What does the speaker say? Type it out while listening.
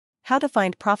how to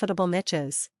find profitable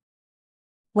niches.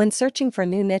 When searching for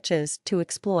new niches to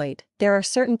exploit, there are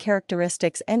certain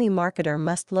characteristics any marketer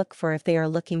must look for if they are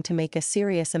looking to make a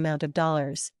serious amount of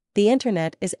dollars. The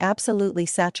internet is absolutely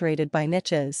saturated by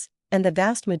niches, and the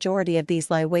vast majority of these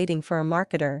lie waiting for a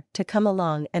marketer to come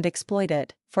along and exploit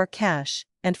it, for cash,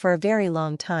 and for a very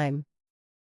long time.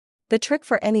 The trick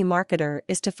for any marketer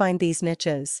is to find these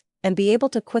niches, and be able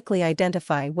to quickly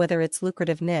identify whether it's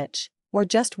lucrative niche, or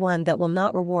just one that will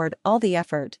not reward all the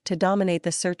effort to dominate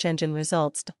the search engine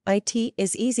results. It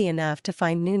is easy enough to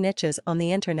find new niches on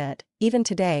the internet, even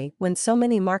today when so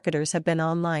many marketers have been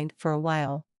online for a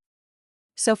while.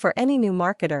 So for any new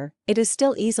marketer, it is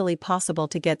still easily possible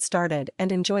to get started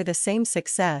and enjoy the same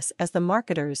success as the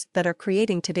marketers that are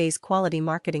creating today's quality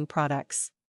marketing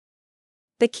products.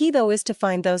 The key though is to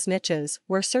find those niches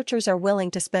where searchers are willing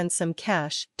to spend some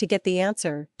cash to get the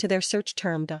answer to their search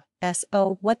term.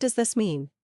 So what does this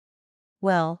mean?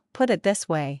 Well, put it this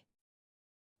way.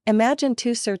 Imagine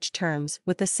two search terms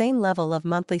with the same level of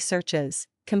monthly searches,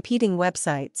 competing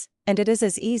websites, and it is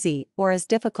as easy or as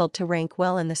difficult to rank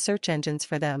well in the search engines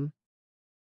for them.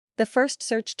 The first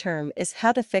search term is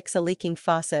how to fix a leaking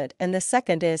faucet and the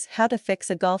second is how to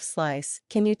fix a golf slice.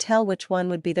 Can you tell which one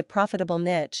would be the profitable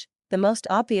niche? The most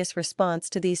obvious response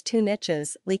to these two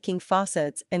niches, leaking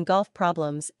faucets and golf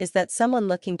problems, is that someone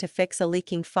looking to fix a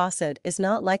leaking faucet is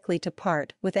not likely to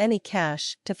part with any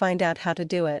cash to find out how to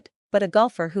do it, but a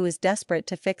golfer who is desperate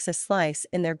to fix a slice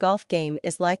in their golf game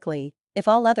is likely, if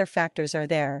all other factors are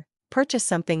there, purchase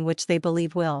something which they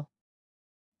believe will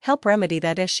help remedy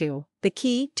that issue. The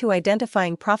key to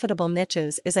identifying profitable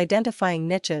niches is identifying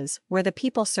niches where the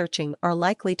people searching are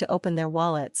likely to open their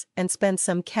wallets and spend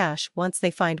some cash once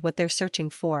they find what they're searching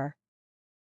for.